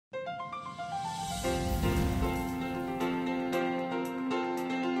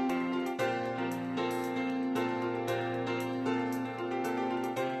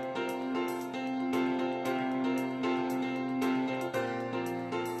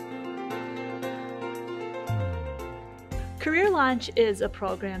Career Launch is a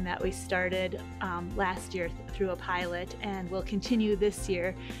program that we started last year through a pilot and will continue this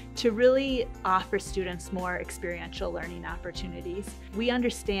year to really offer students more experiential learning opportunities. We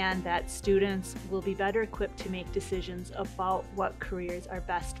understand that students will be better equipped to make decisions about what careers are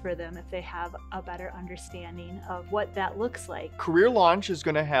best for them if they have a better understanding of what that looks like. Career Launch is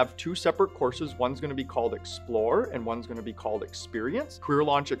going to have two separate courses. One's going to be called Explore and one's going to be called Experience. Career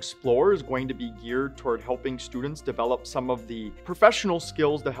Launch Explore is going to be geared toward helping students develop some of the professional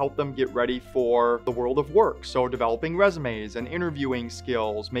skills to help them get ready for the world of work. So developing resumes and interviewing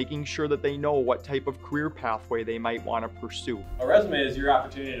skills, making sure that they know what type of career pathway they might want to pursue. A resume is your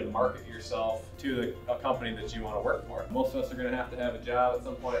opportunity to market yourself to a company that you want to work for. Most of us are going to have a job at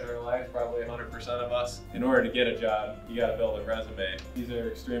some point in our life, probably 100% of us. In order to get a job, you got to build a resume. These are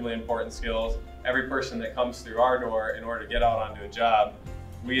extremely important skills. Every person that comes through our door, in order to get out onto a job,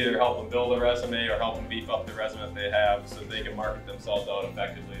 we either help them build a resume or help them beef up the resume that they have so they can market themselves out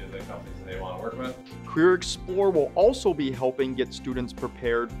effectively to the companies that they want to work with. Career Explore will also be helping get students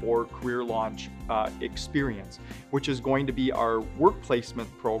prepared for Career Launch Experience, which is going to be our work placement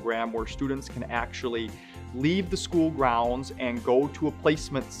program where students can actually leave the school grounds and go to a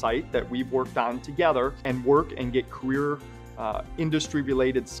placement site that we've worked on together and work and get career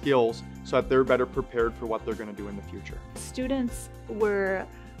industry-related skills so that they're better prepared for what they're going to do in the future. Students were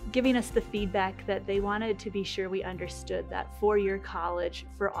giving us the feedback that they wanted to be sure we understood that four-year college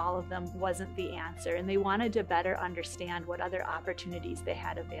for all of them wasn't the answer, and they wanted to better understand what other opportunities they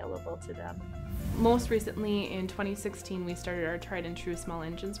had available to them. Most recently in 2016 we started our Tried and True Small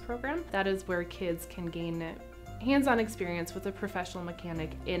Engines program. That is where kids can gain hands-on experience with a professional mechanic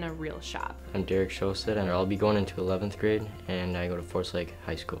in a real shop. I'm Derek Shosted and I'll be going into 11th grade and I go to Forest Lake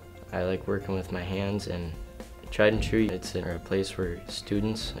High School. I like working with my hands, and Tried and True, it's a place where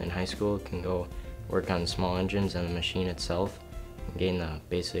students in high school can go work on small engines and the machine itself and gain the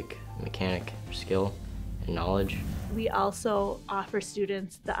basic mechanic skill and knowledge. We also offer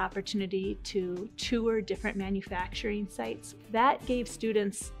students the opportunity to tour different manufacturing sites. That gave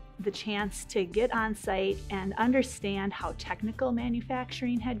students the chance to get on site and understand how technical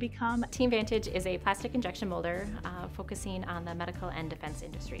manufacturing had become. TeamVantage is a plastic injection molder focusing on the medical and defense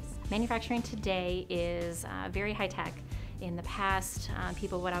industries. Manufacturing today is very high tech. In the past,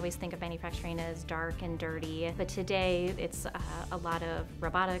 people would always think of manufacturing as dark and dirty, but today it's a lot of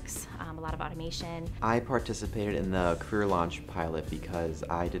robotics, a lot of automation. I participated in the Career Launch pilot because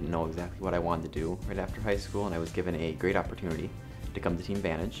I didn't know exactly what I wanted to do right after high school, and I was given a great opportunity to come to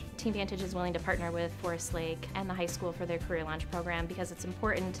TeamVantage. TeamVantage is willing to partner with Forest Lake and the high school for their Career Launch program because it's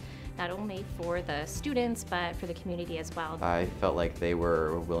important not only for the students but for the community as well. I felt like they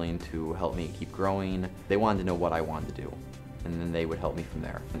were willing to help me keep growing. They wanted to know what I wanted to do, and then they would help me from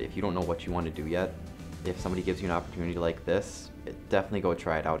there. And if you don't know what you want to do yet, if somebody gives you an opportunity like this, definitely go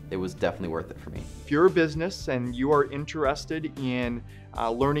try it out. It was definitely worth it for me. If you're a business and you are interested in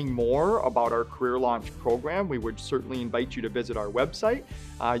learning more about our Career Launch program, we would certainly invite you to visit our website.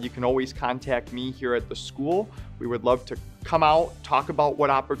 You can always contact me here at the school. We would love to come out, talk about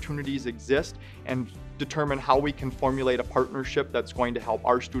what opportunities exist, and determine how we can formulate a partnership that's going to help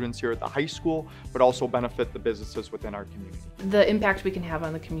our students here at the high school, but also benefit the businesses within our community. The impact we can have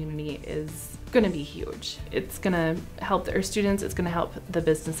on the community is going to be huge. It's going to help our students, it's going to help the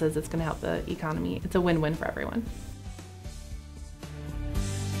businesses, it's going to help the economy. It's a win-win for everyone.